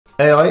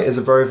AI is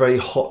a very, very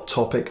hot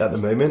topic at the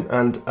moment,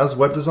 and as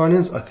web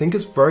designers, I think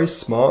it's very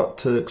smart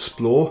to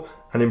explore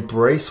and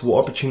embrace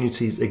what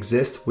opportunities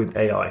exist with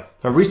AI.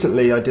 Now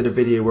recently I did a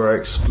video where I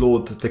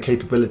explored the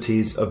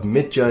capabilities of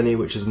Midjourney,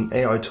 which is an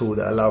AI tool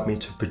that allowed me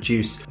to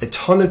produce a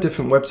ton of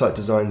different website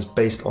designs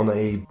based on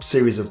a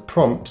series of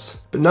prompts.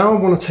 But now I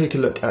want to take a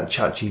look at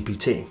Chat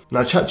GPT.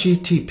 Now Chat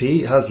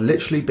GPT has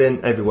literally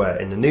been everywhere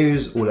in the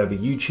news, all over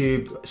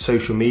YouTube,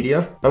 social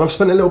media, and I've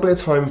spent a little bit of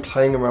time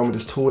playing around with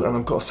this tool, and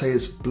I've got to say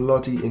it's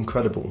bloody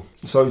incredible.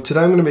 So today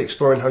I'm going to be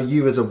exploring how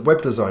you as a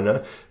web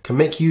designer can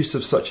make use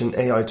of such an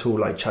AI tool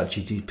like Chat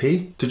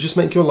GPT to just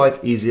make your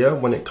life easier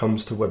when it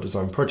comes to web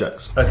design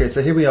projects. Okay,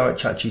 so here we are at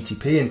Chat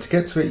GPT, and to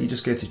get to it, you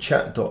just go to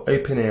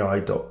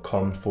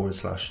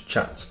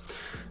chat.openai.com/chat.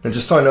 And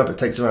just sign up. It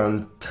takes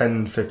around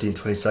 10, 15,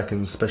 20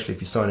 seconds, especially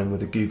if you sign in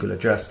with a Google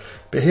address.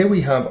 But here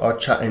we have our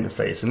chat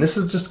interface, and this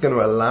is just going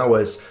to allow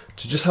us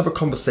to just have a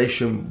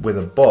conversation with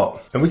a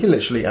bot, and we can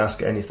literally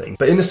ask anything.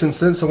 But in this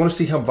instance, I want to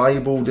see how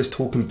valuable this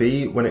tool can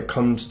be when it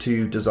comes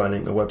to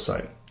designing a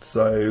website.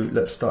 So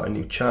let's start a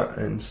new chat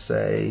and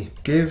say,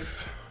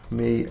 give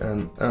me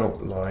an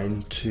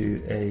outline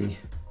to a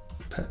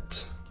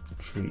pet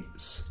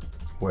treats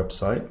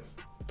website.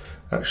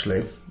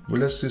 Actually, well,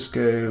 let's just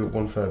go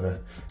one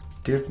further.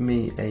 Give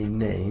me a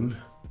name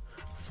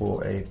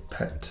for a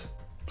pet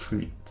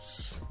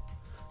treats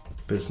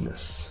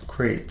business.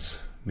 Create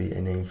me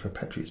a name for a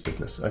pet treats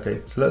business.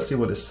 Okay, so let's see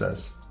what this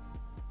says.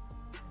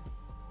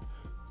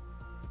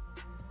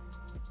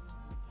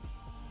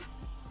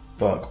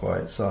 Bark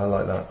Bites, so I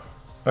like that.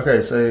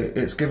 Okay, so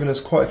it's given us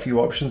quite a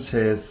few options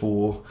here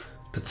for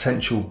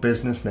potential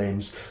business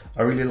names.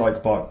 I really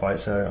like Bark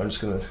Bites, so I'm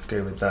just gonna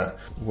go with that.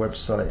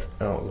 Website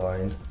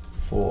outline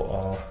for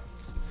our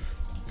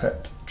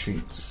pet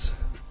treats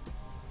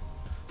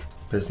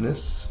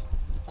business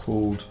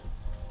called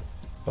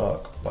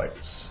Bark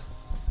Bites.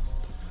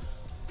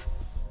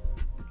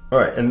 All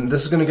right, and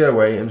this is going to go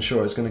away, and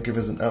sure, it's going to give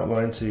us an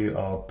outline to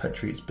our pet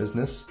treats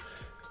business.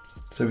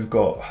 So we've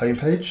got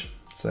homepage,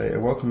 so a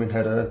welcoming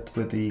header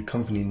with the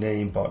company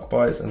name Bark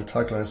Bites and a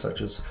tagline such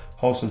as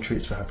wholesome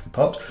treats for happy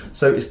pups.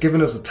 So it's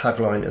given us a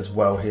tagline as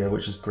well here,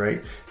 which is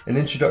great. An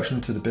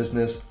introduction to the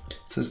business.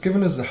 So it's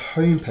given us a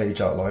homepage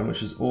outline,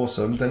 which is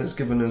awesome. Then it's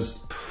given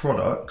us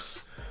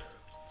products.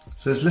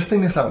 So it's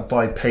listing this out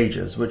by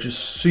pages, which is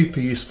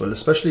super useful,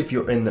 especially if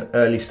you're in the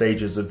early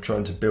stages of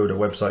trying to build a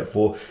website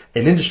for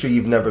an industry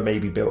you've never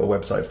maybe built a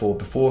website for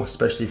before,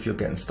 especially if you're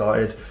getting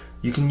started.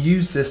 You can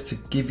use this to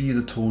give you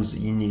the tools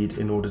that you need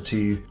in order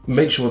to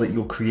make sure that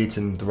you're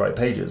creating the right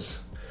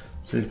pages.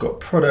 So we've got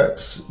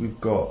products,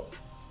 we've got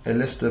a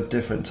list of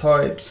different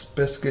types,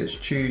 biscuits,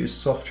 chews,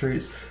 soft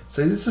treats.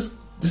 So this is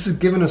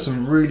giving us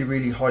some really,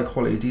 really high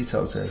quality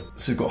details here.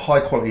 So we've got high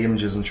quality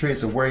images and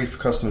treats, a way for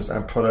customers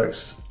and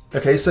products.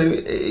 Okay, so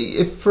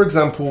if, for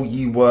example,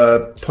 you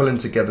were pulling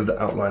together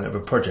the outline of a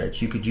project,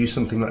 you could use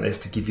something like this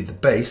to give you the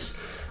base,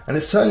 and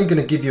it's certainly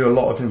going to give you a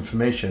lot of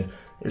information.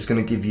 It's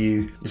going to give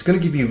you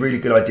really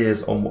good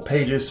ideas on what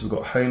pages. So we've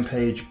got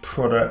homepage,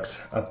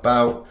 product,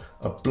 about,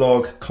 a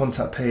blog,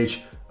 contact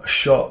page, a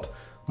shop,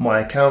 my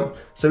account.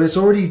 So it's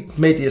already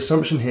made the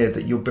assumption here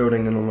that you're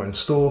building an online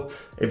store.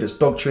 If it's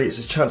dog treats,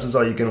 the chances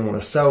are you're going to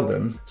want to sell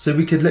them. So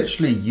we could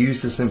literally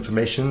use this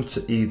information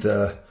to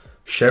either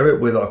share it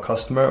with our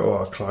customer or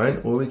our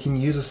client, or we can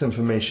use this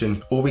information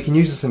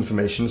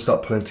to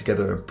start putting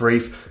together a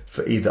brief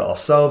for either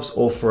ourselves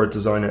or for a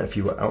designer if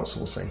you were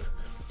outsourcing.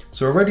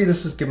 So already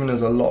this has given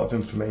us a lot of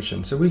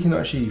information. So we can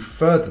actually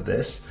further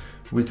this.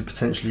 We could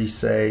potentially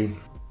say,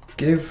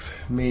 give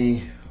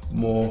me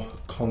more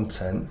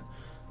content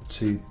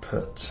to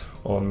put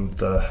on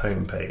the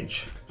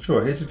homepage.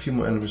 Sure, here's a few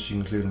more elements you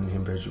can include on the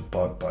homepage of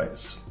Bark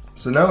Bites.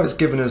 So now it's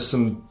given us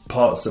some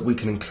parts that we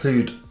can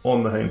include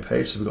on the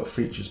homepage. So we've got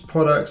features,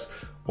 products,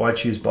 why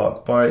choose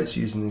Bark Bites,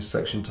 using this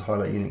section to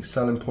highlight unique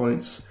selling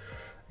points,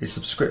 a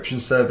subscription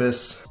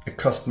service, a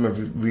customer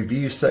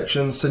review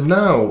section. So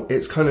now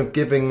it's kind of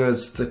giving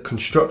us the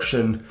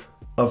construction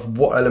of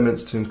what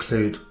elements to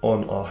include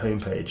on our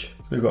homepage.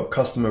 So we've got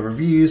customer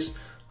reviews,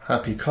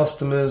 happy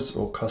customers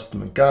or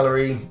customer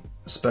gallery,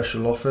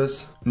 special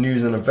offers,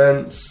 news and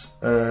events,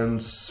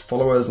 and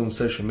followers on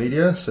social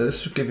media. So this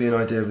should give you an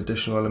idea of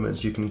additional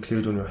elements you can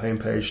include on your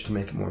homepage to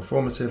make it more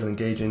informative and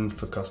engaging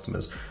for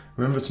customers.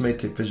 Remember to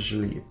make it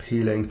visually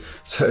appealing.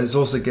 So it's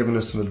also given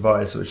us some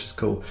advice, which is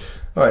cool.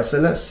 All right, so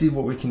let's see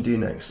what we can do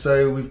next.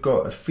 So we've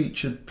got a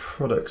featured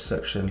product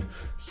section.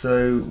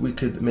 So we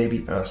could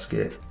maybe ask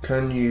it,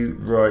 can you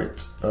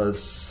write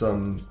us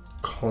some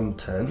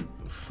content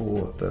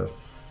for the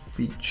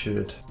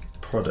featured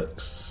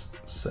products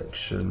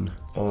section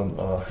on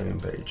our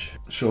homepage?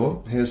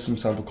 Sure, here's some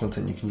sample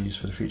content you can use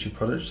for the featured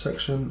product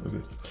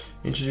section.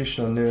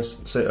 Introduction on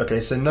newest. So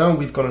okay, so now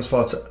we've gone as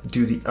far to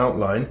do the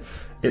outline.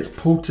 It's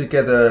pulled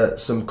together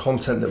some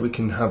content that we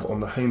can have on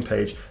the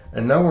homepage,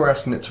 and now we're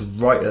asking it to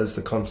write us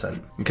the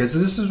content. Okay, so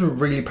this is a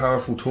really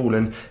powerful tool,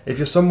 and if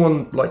you're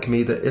someone like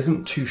me that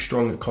isn't too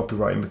strong at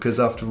copywriting, because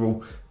after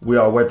all, we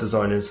are web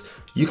designers,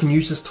 you can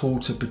use this tool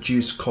to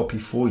produce copy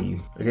for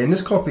you. Again,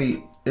 this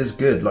copy is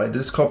good. Like,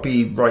 this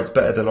copy writes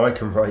better than I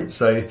can write,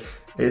 so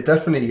it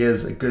definitely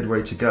is a good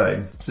way to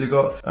go. So you've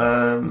got,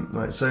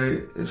 right, so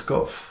it's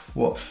got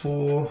what,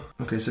 4,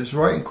 okay, so it's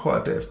writing quite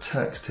a bit of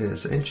text here.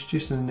 So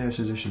introducing the newest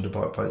addition to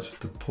Bike Bites for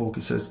the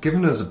Porky. So it's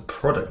given us a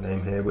product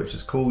name here, which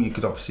is cool. You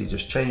could obviously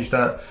just change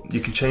that. You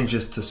can change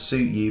this to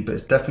suit you, but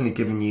it's definitely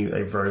giving you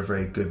a very,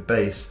 very good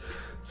base.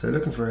 So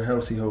looking for a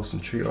healthy, wholesome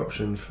treat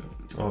option for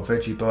our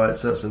veggie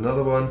bites, that's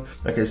another one.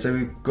 Okay, so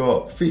we've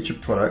got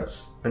featured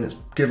products, and it's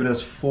given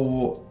us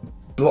 4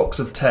 blocks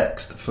of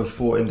text for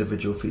 4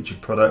 individual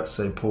featured products.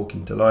 So Porky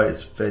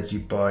Delights,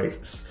 veggie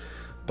bites,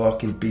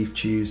 barking beef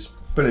chews.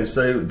 Brilliant,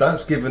 so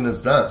that's given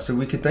us that. So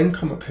we could then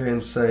come up here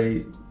and say,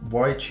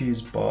 why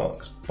choose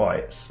Barks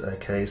Bites?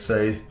 Okay,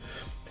 so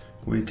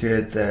we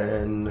could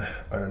then,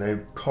 I don't know,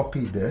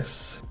 copy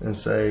this and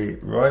say,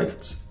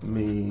 write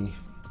me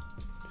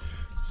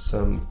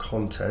some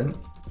content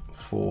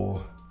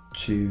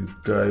to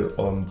go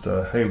on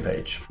the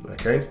homepage.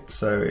 Okay,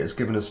 so it's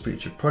given us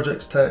featured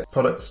products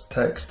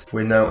text.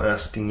 We're now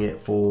asking it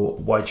for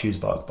why choose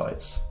Bark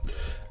Bites.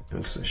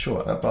 So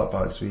sure, at Bark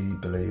Bites we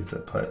believe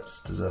that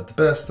pets deserve the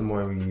best, and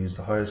why we use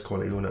the highest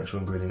quality all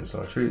natural ingredients in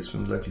our treats,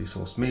 from locally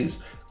sourced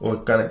meats,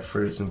 organic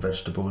fruits and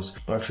vegetables.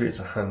 Our treats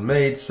are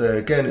handmade. So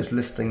again, it's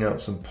listing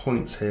out some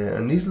points here,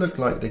 and these look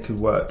like they could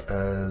work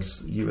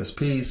as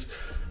USPs.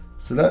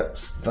 So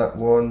that's that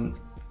one.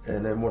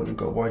 And then what we've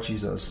got, why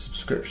choose our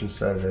subscription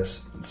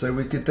service? So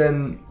we could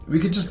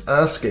just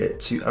ask it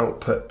to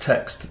output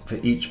text for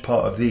each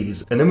part of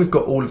these, and then we've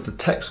got all of the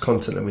text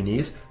content that we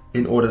need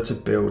in order to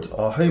build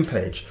our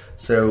homepage.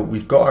 So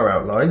we've got our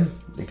outline.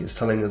 It's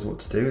telling us what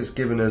to do. It's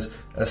given us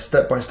a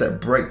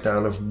step-by-step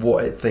breakdown of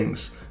what it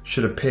thinks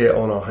should appear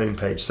on our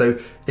homepage. So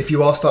if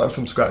you are starting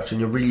from scratch and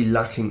you're really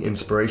lacking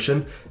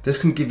inspiration,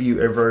 this can give you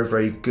a very,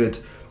 very good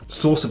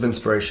source of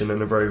inspiration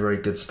and a very, very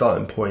good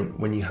starting point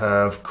when you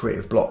have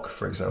creative block,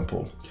 for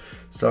example.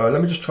 So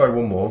let me just try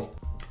one more.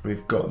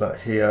 We've got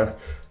that here.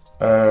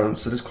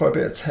 So there's quite a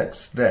bit of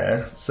text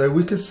there. So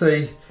we could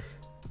say,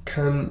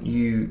 can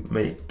you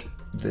make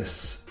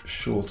this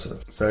shorter?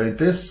 So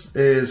this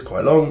is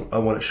quite long. I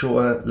want it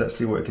shorter. Let's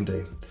see what it can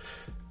do.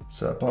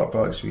 So at Bark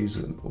Bites, we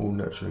use all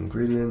natural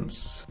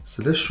ingredients.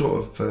 So this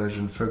shorter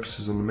version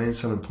focuses on the main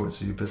selling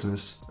points of your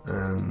business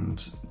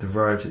and the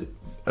variety.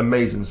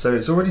 Amazing. So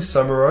it's already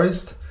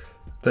summarized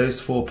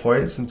those 4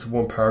 points into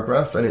one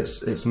paragraph, and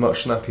it's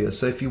much snappier.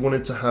 So if you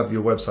wanted to have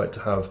your website to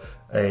have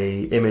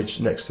a image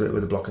next to it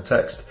with a block of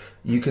text,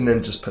 you can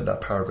then just put that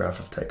paragraph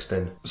of text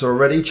in. So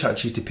already Chat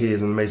GPT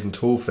is an amazing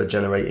tool for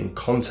generating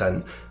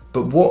content,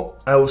 but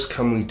what else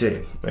can we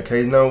do?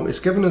 Okay, now it's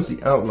given us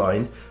the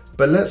outline,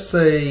 but let's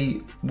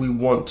say we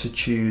want to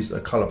choose a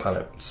color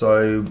palette.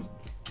 So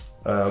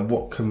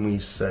what can we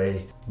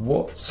say?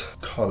 What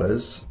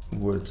colors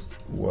would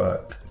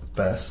work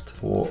best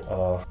for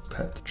our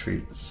pet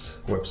treats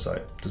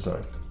website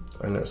design?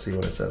 And let's see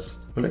what it says.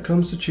 When it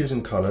comes to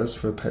choosing colors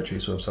for a pet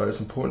treats website,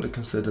 it's important to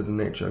consider the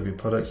nature of your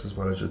products as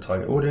well as your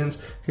target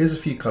audience. Here's a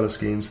few color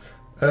schemes.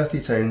 Earthy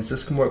tones,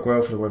 this can work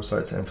well for the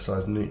website to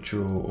emphasize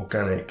neutral,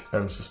 organic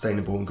and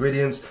sustainable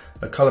ingredients.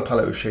 A color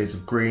palette with shades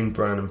of green,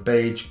 brown and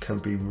beige can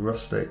be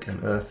rustic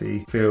and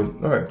earthy feel.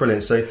 All right,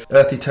 brilliant. So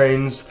earthy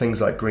tones,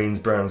 things like greens,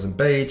 browns and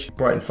beige.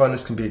 Bright and fun,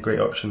 this can be a great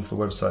option for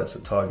websites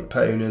that target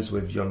pet owners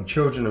with young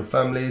children and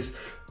families.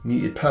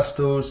 Muted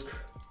pastels,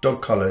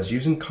 dog colors.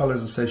 Using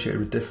colors associated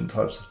with different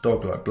types of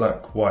dog like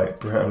black, white,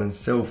 brown and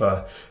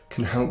silver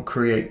can help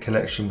create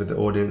connection with the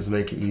audience and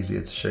make it easier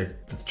to show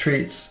the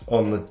treats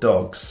on the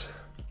dogs.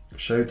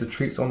 Show the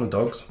treats on the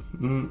dogs.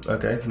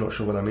 Okay, not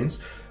sure what that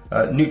means.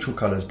 Neutral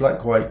colors,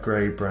 black, white,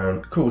 gray,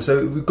 brown. Cool,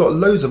 so we've got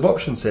loads of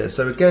options here.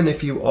 So again,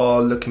 if you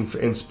are looking for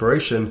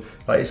inspiration,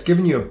 like it's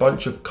giving you a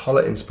bunch of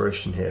color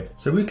inspiration here.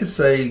 So we could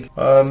say,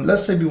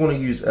 let's say we want to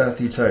use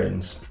earthy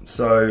tones.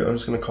 So I'm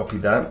just going to copy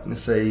that and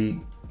say,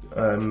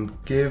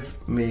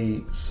 give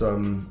me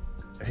some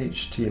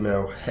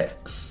HTML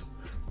hex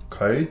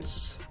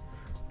codes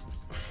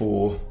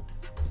for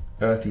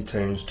earthy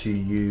tones to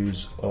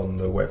use on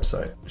the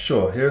website.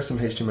 Sure, here are some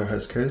HTML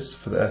hex codes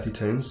for the earthy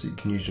tones that you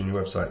can use on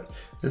your website.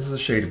 This is a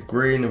shade of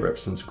green that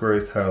represents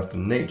growth, health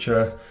and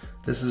nature.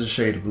 This is a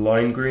shade of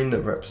lime green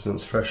that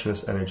represents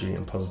freshness, energy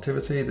and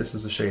positivity. This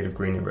is a shade of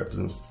green that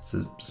represents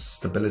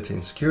stability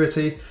and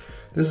security.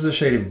 This is a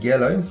shade of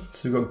yellow.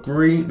 So we've got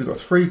green, we've got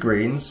 3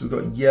 greens. We've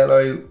got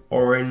yellow,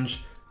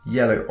 orange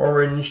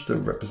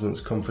that represents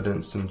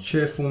confidence and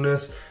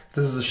cheerfulness.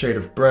 This is a shade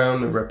of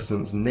brown that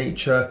represents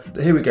nature.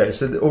 Here we go.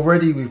 So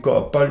already we've got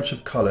a bunch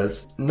of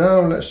colors. Now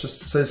let's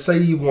just, so say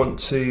you want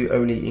to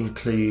only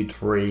include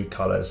 3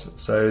 colors.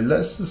 So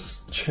let's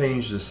just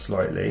change this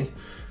slightly.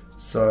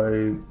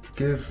 So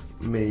give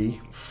me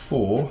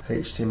 4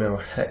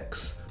 HTML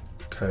hex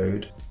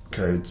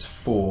codes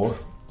for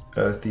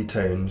earthy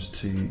tones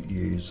to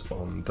use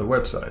on the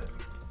website.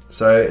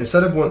 So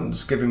instead of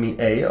once giving me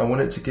 8, I want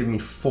it to give me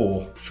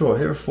 4. Sure,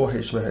 here are 4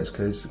 HTML hex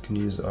codes that can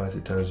use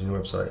earthy tones on your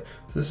website.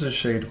 So this is a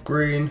shade of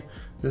green,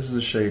 this is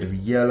a shade of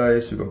yellow,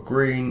 so we've got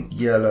green,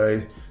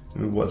 yellow,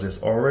 What's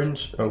this?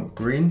 Orange, oh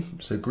green,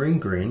 so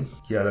green,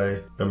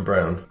 yellow and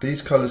brown.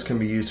 These colours can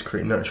be used to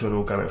create natural and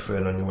organic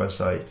feel on your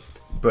website.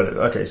 Brilliant.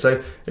 Okay,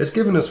 so it's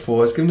given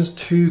us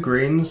 2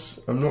 greens.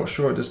 I'm not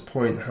sure at this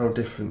point how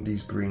different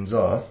these greens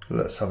are.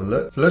 Let's have a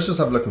look. So let's just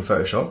have a look in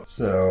Photoshop.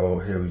 So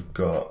here we've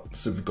got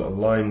a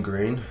lime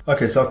green.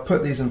 Okay, so I've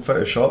put these in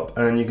Photoshop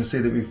and you can see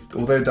that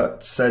although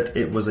that said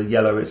it was a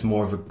yellow, it's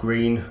more of a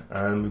green,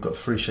 and we've got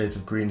 3 shades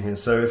of green here.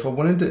 So if I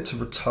wanted it to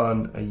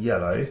return a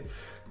yellow,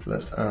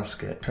 let's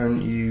ask it,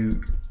 can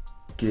you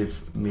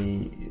give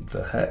me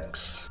the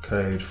hex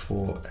code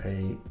for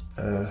a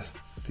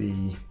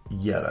earthy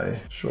yellow?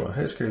 Sure,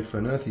 hex code for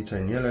an earthy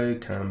tone yellow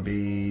can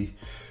be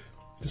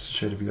just a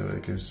shade of yellow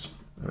that goes.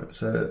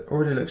 So it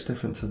already looks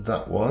different to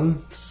that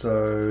one.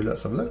 So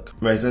let's have a look.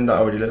 Amazing, that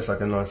already looks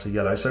like a nicer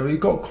yellow. So we've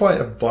got quite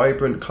a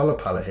vibrant color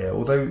palette here,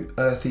 although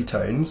earthy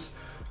tones.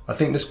 I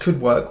think this could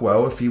work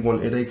well if you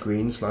wanted a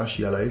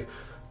green/yellow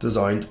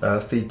designed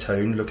earthy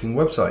tone looking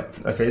website.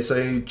 Okay,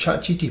 so Chat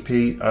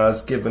GPT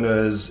has given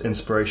us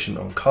inspiration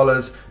on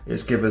colors,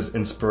 it's given us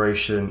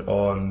inspiration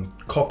on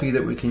copy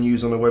that we can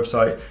use on a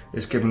website,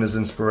 it's given us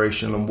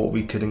inspiration on what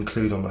we could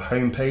include on the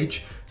home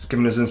page, it's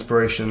given us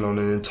inspiration on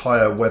an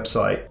entire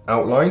website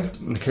outline.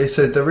 Okay,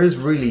 so there is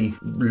really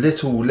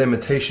little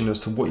limitation as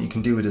to what you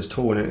can do with this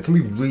tool, and it can be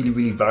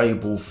really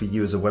valuable for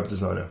you as a web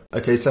designer.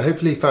 Okay, so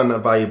hopefully you found that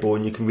valuable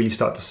and you can really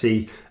start to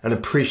see and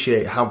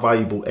appreciate how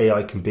valuable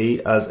AI can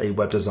be as a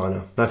web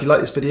designer. Now, if you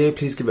like this video,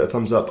 please give it a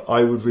thumbs up.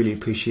 I would really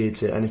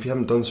appreciate it. And if you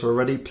haven't done so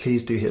already,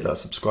 please do hit that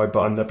subscribe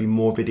button. There'll be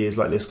more videos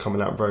like this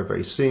coming out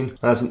very soon.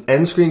 There's an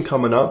end screen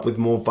coming up with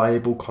more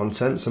valuable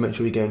content, so make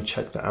sure you go and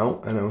check that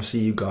out, and I will see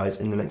you guys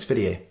in the next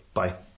video. Bye.